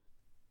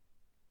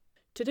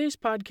Today's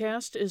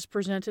podcast is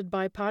presented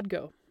by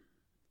Podgo.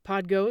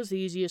 Podgo is the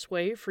easiest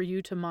way for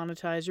you to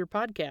monetize your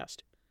podcast,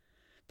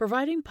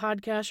 providing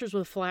podcasters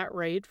with a flat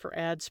rate for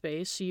ad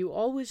space so you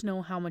always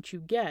know how much you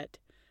get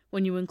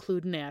when you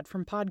include an ad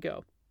from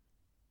Podgo.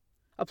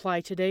 Apply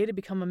today to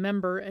become a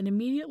member and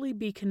immediately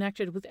be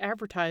connected with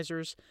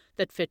advertisers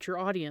that fit your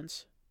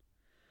audience.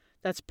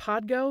 That's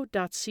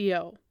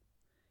podgo.co,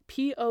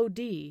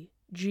 podgo.co.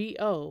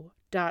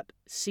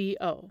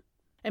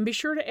 And be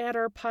sure to add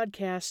our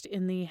podcast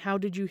in the How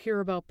Did You Hear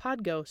About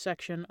Podgo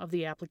section of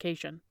the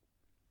application.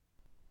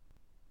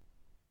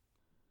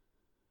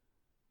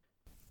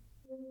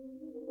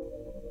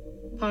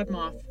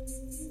 Podmoth.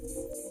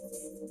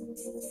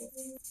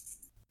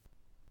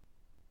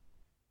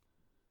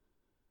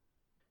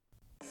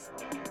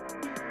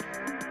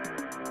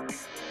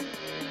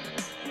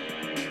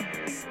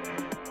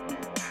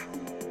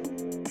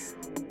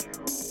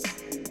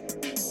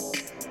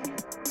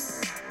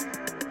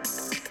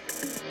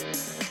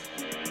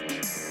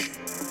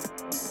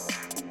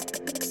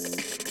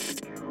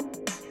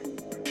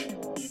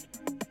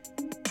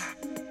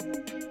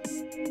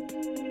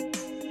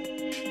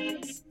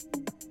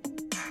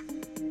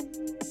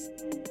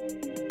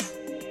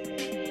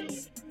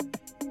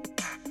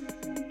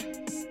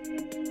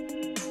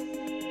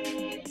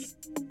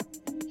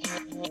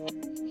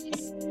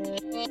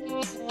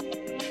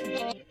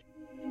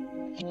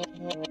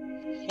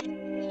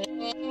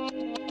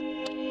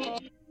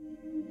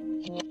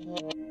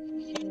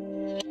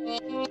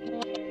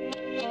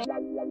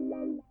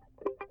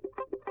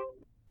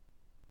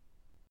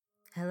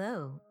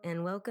 Hello,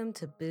 and welcome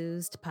to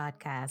Boozed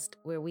Podcast,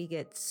 where we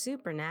get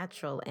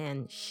supernatural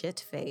and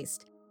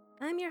shit-faced.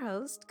 I'm your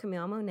host,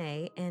 Camille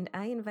Monet, and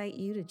I invite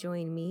you to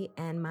join me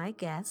and my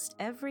guest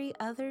every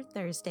other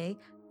Thursday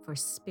for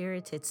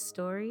spirited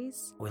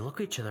stories. We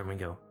look at each other and we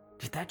go,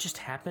 did that just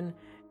happen?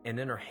 And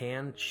in her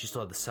hand, she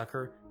still had the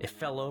sucker. It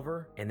fell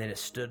over, and then it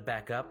stood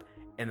back up,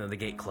 and then the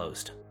gate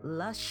closed.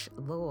 Lush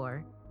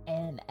lore.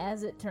 And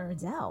as it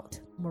turns out,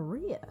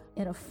 Maria,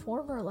 in a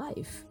former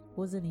life,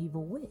 was an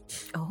evil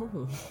witch.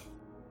 Oh.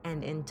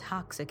 And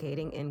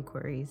intoxicating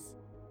inquiries.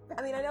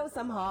 I mean, I know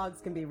some hogs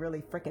can be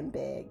really freaking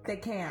big. They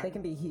can. They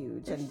can be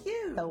huge. They're and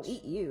huge. They'll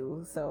eat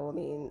you. So, I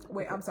mean...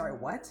 Wait, I'm sorry,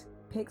 what?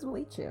 Pigs will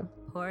eat you.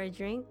 Pour a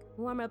drink,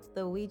 warm up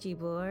the Ouija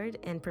board,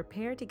 and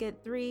prepare to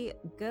get 3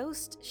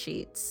 ghost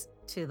sheets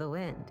to the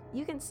wind.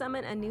 You can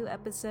summon a new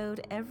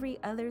episode every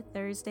other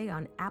Thursday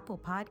on Apple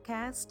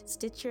Podcast,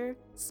 Stitcher,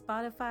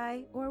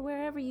 Spotify, or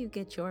wherever you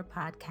get your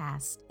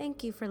podcast.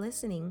 Thank you for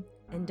listening,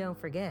 and don't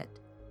forget,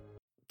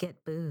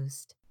 get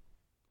boozed.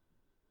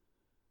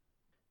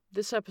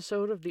 This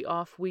episode of the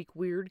Off Week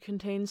Weird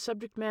contains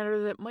subject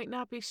matter that might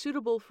not be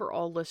suitable for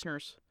all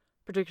listeners,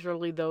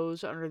 particularly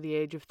those under the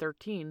age of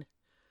 13.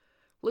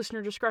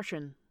 Listener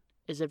discretion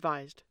is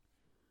advised.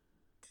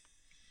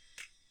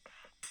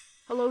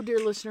 Hello, dear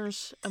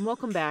listeners, and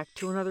welcome back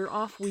to another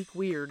Off Week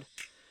Weird,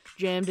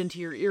 jammed into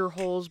your ear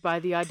holes by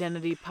the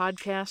Identity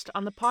Podcast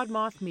on the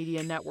Podmoth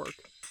Media Network.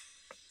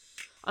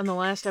 On the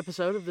last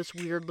episode of this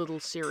weird little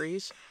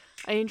series,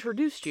 I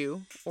introduced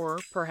you, or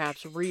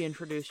perhaps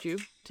reintroduced you,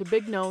 to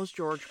Big Nose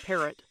George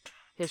Parrott,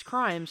 his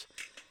crimes,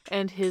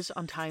 and his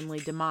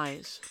untimely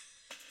demise.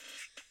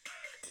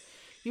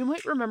 You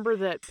might remember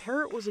that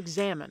Parrott was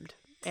examined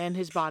and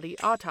his body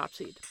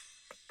autopsied.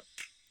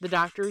 The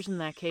doctors in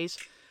that case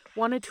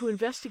wanted to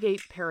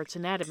investigate Parrott's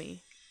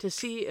anatomy to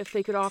see if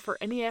they could offer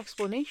any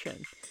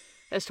explanation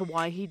as to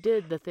why he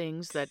did the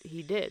things that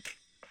he did.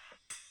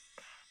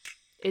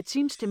 It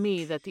seems to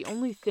me that the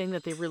only thing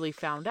that they really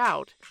found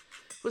out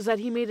was that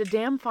he made a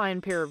damn fine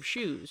pair of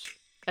shoes,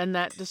 and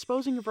that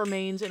disposing of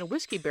remains in a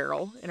whiskey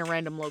barrel in a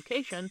random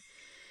location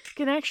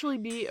can actually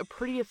be a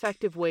pretty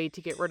effective way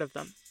to get rid of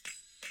them.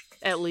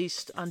 At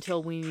least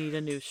until we need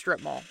a new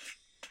strip mall.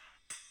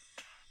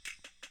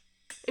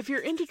 If you're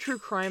into true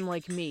crime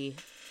like me,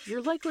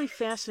 you're likely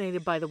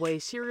fascinated by the way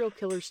serial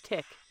killers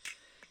tick,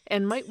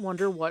 and might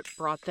wonder what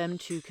brought them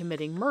to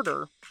committing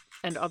murder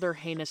and other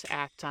heinous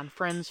acts on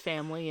friends,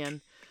 family,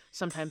 and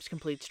sometimes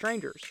complete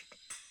strangers.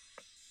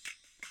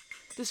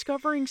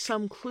 Discovering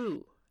some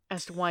clue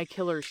as to why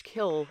killers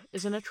kill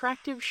is an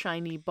attractive,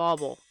 shiny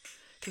bauble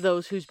to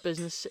those whose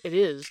business it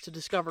is to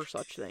discover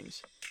such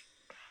things.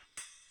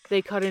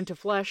 They cut into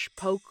flesh,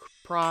 poke,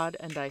 prod,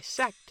 and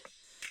dissect,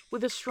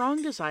 with a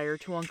strong desire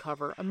to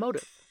uncover a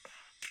motive.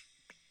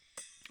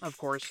 Of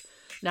course,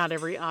 not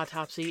every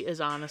autopsy is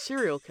on a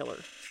serial killer.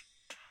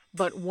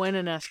 But when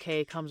an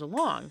SK comes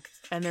along,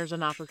 and there's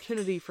an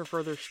opportunity for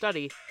further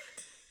study,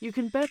 you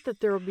can bet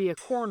that there will be a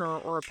coroner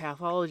or a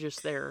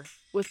pathologist there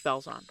with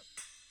bells on.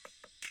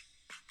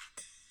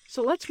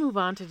 So let's move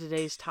on to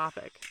today's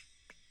topic.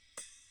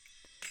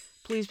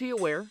 Please be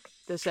aware,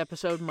 this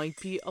episode might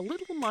be a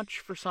little much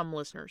for some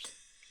listeners.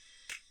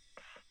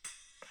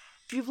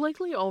 You've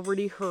likely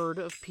already heard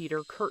of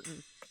Peter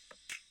Kürten.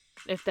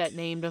 If that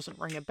name doesn't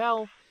ring a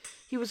bell,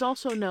 he was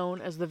also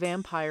known as the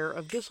Vampire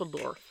of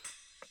Dusseldorf.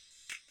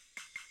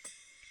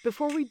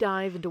 Before we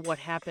dive into what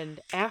happened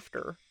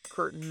after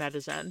Kürten met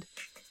his end,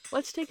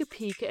 let's take a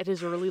peek at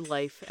his early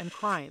life and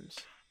crimes.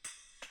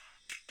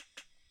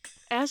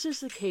 As is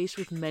the case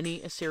with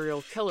many a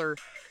serial killer,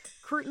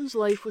 Curtin's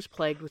life was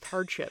plagued with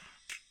hardship.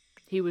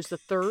 He was the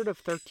third of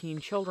 13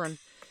 children,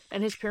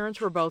 and his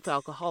parents were both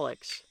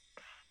alcoholics.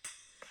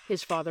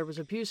 His father was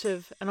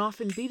abusive and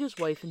often beat his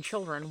wife and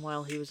children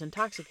while he was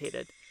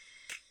intoxicated.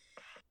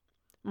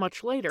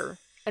 Much later,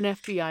 an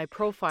FBI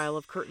profile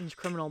of Curtin's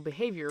criminal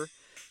behavior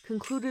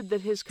concluded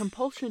that his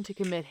compulsion to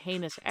commit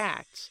heinous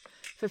acts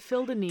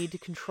fulfilled a need to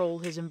control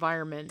his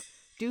environment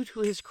due to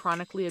his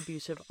chronically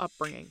abusive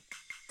upbringing.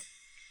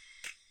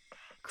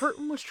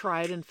 Curtin was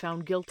tried and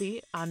found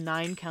guilty on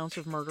 9 counts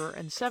of murder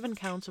and 7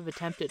 counts of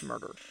attempted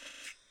murder.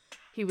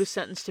 He was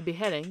sentenced to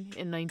beheading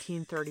in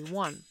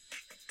 1931.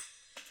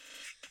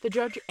 The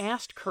judge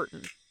asked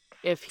Curtin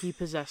if he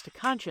possessed a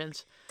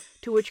conscience,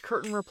 to which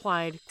Curtin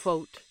replied,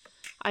 quote,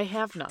 "I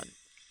have none.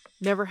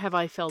 Never have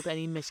I felt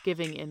any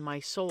misgiving in my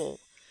soul.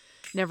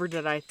 Never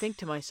did I think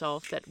to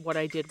myself that what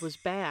I did was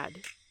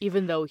bad,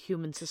 even though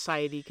human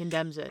society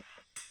condemns it.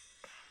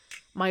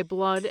 My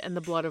blood and the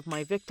blood of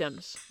my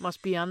victims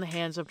must be on the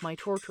hands of my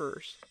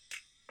torturers.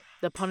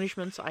 The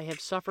punishments I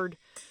have suffered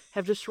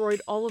have destroyed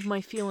all of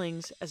my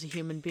feelings as a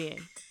human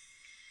being.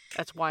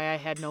 That's why I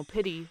had no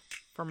pity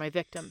for my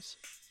victims."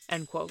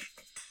 End quote.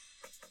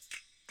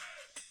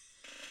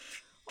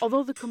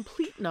 Although the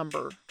complete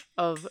number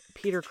of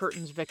Peter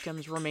Curtin's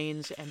victims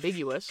remains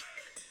ambiguous,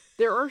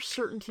 there are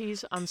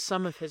certainties on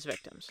some of his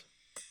victims.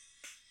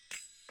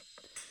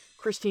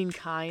 Christine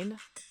Kine,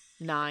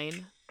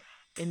 9,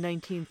 in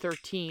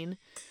 1913,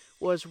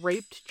 was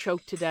raped,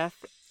 choked to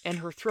death, and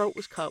her throat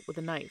was cut with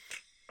a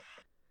knife.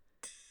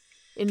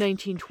 In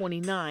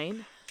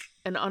 1929,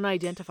 an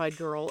unidentified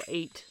girl,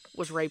 8,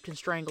 was raped and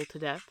strangled to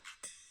death.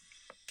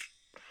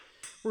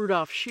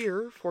 Rudolf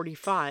Scheer,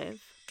 45,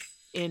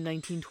 in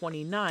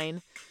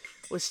 1929,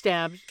 was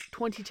stabbed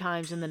 20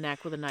 times in the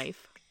neck with a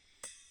knife.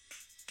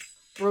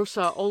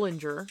 Rosa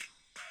Olinger,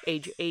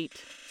 age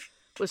 8,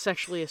 was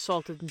sexually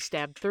assaulted and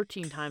stabbed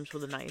 13 times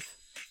with a knife.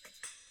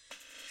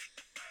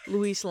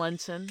 Louise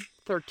Lenson,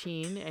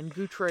 13, and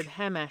Gertrude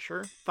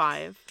Hamascher,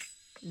 5,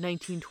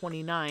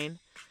 1929,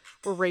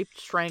 were raped,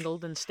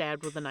 strangled, and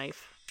stabbed with a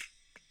knife.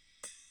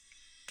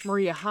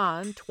 Maria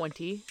Hahn,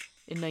 20,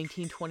 in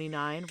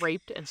 1929,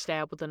 raped and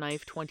stabbed with a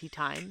knife 20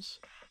 times.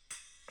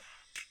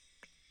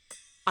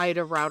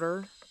 Ida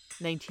Rauter,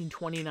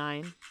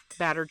 1929,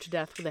 battered to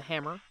death with a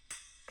hammer.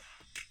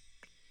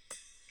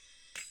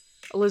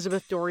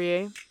 Elizabeth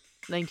Dorier,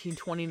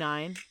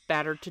 1929,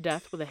 battered to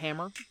death with a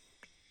hammer.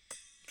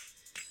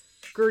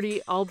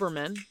 Gertie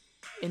Alberman,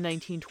 in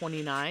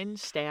 1929,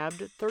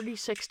 stabbed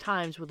 36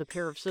 times with a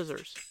pair of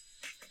scissors.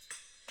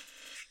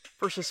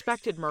 For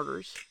suspected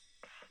murders,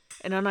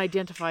 an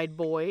unidentified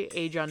boy,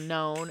 age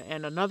unknown,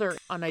 and another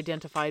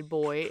unidentified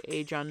boy,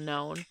 age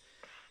unknown,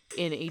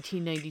 in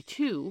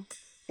 1892,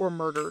 were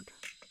murdered.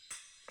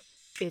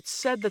 It's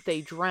said that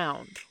they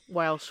drowned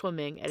while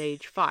swimming at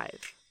age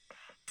 5.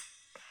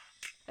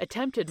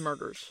 Attempted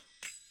murders.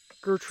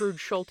 Gertrude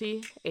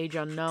Schulte, age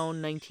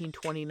unknown,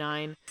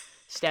 1929,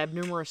 stabbed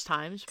numerous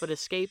times but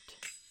escaped.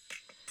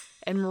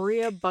 And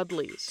Maria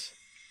Budleys,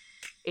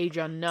 age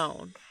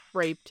unknown,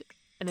 raped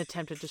and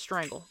attempted to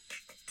strangle.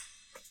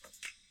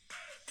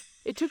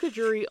 It took a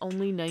jury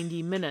only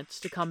 90 minutes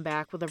to come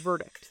back with a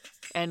verdict,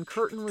 and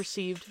Curtin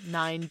received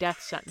 9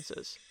 death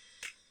sentences.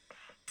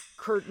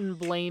 Curtin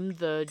blamed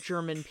the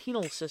German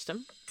penal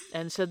system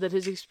and said that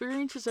his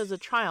experiences as a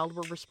child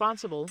were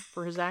responsible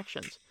for his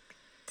actions,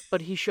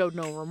 but he showed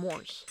no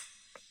remorse.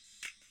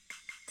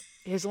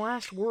 His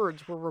last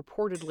words were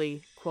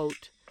reportedly,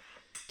 quote,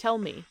 "Tell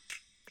me,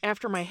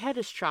 after my head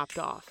is chopped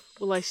off,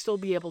 will I still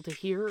be able to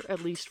hear,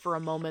 at least for a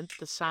moment,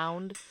 the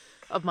sound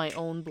of my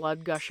own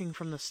blood gushing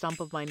from the stump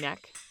of my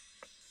neck?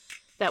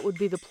 That would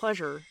be the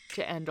pleasure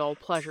to end all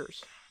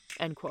pleasures."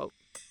 End quote.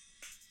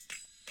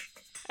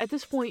 At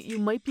this point, you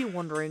might be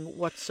wondering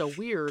what's so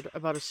weird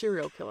about a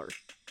serial killer.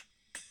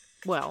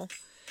 Well,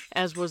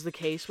 as was the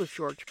case with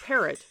George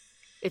Parrott,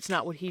 it's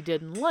not what he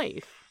did in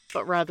life,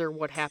 but rather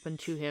what happened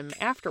to him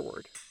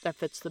afterward that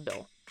fits the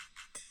bill.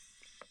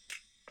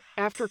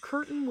 After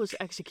Curtin was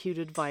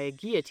executed via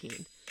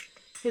guillotine,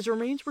 his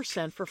remains were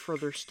sent for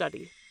further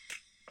study.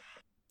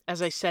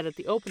 As I said at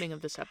the opening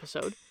of this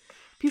episode,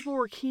 people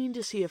were keen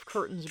to see if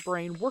Curtin's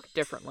brain worked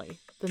differently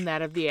than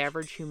that of the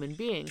average human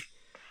being,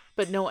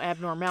 but no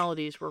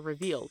abnormalities were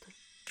revealed.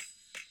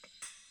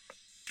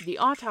 The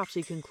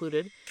autopsy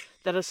concluded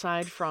that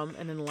aside from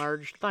an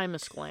enlarged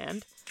thymus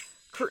gland,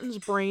 Curtin's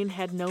brain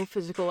had no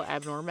physical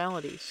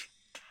abnormalities.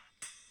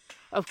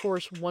 Of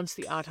course, once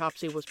the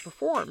autopsy was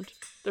performed,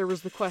 there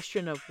was the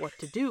question of what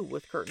to do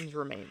with Curtin's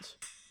remains.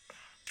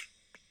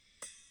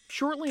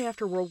 Shortly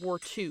after World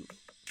War II,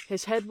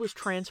 his head was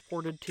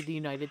transported to the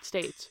United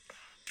States.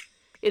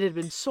 It had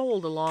been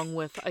sold along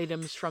with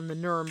items from the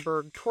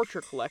Nuremberg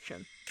torture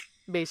collection,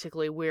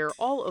 basically where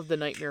all of the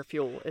nightmare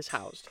fuel is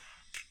housed.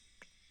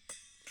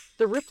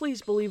 The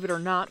Ripley's Believe It or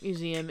Not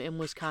Museum in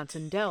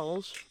Wisconsin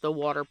Dells, the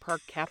water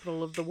park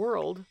capital of the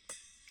world,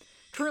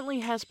 currently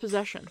has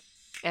possession,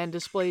 and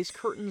displays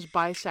Curtin's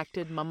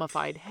bisected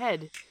mummified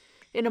head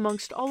in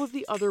amongst all of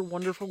the other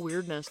wonderful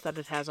weirdness that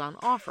it has on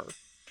offer,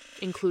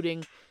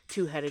 including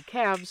 2-headed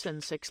calves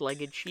and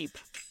 6-legged sheep.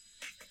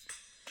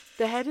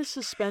 The head is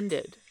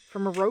suspended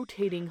from a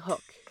rotating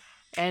hook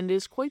and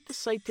is quite the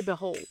sight to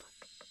behold.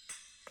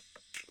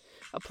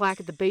 A plaque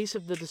at the base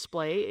of the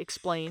display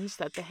explains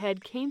that the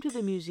head came to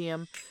the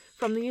museum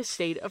from the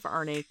estate of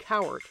Arne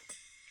Cowart,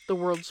 the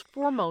world's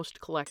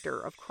foremost collector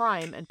of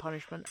crime and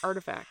punishment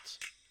artifacts.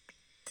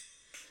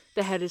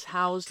 The head is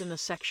housed in a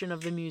section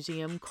of the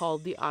museum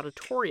called the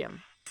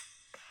Auditorium,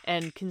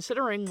 and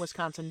considering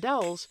Wisconsin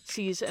Dells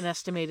sees an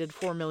estimated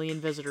 4 million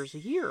visitors a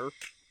year,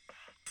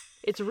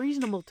 it's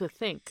reasonable to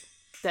think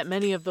that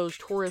many of those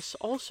tourists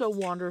also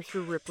wander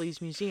through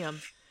Ripley's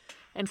museum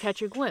and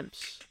catch a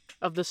glimpse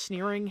of the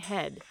sneering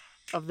head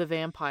of the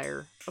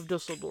vampire of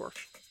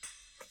Dusseldorf.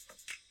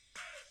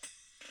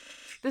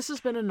 This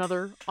has been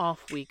another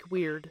Off-Week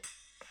Weird.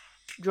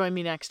 Join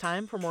me next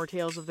time for more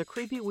tales of the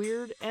creepy,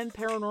 weird, and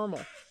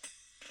paranormal.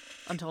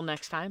 Until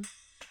next time,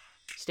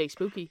 stay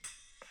spooky.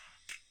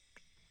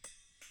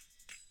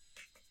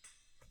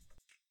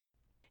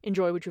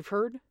 Enjoy what you've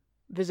heard?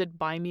 Visit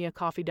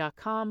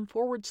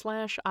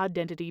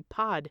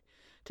buymeacoffee.com/identitypod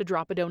to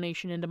drop a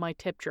donation into my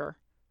tip jar.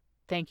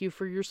 Thank you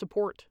for your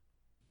support.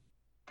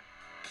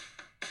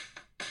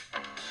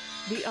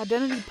 The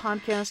Identity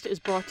Podcast is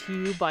brought to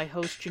you by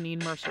host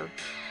Janine Mercer.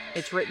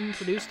 It's written,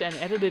 produced, and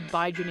edited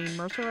by Janine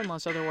Mercer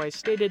unless otherwise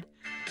stated,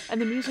 and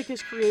the music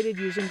is created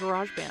using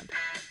GarageBand.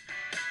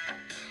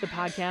 The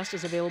podcast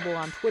is available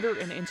on Twitter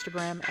and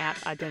Instagram at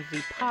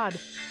IdentityPod,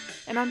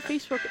 and on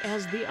Facebook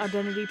as The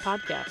Identity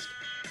Podcast.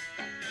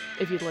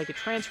 If you'd like a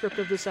transcript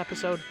of this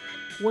episode,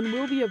 one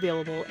will be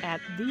available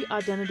at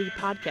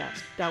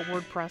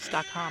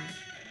theidentitypodcast.wordpress.com.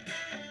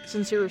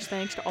 Sincerest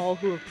thanks to all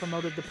who have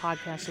promoted the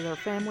podcast to their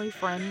family,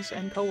 friends,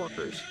 and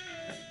coworkers.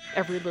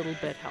 Every little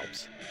bit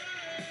helps.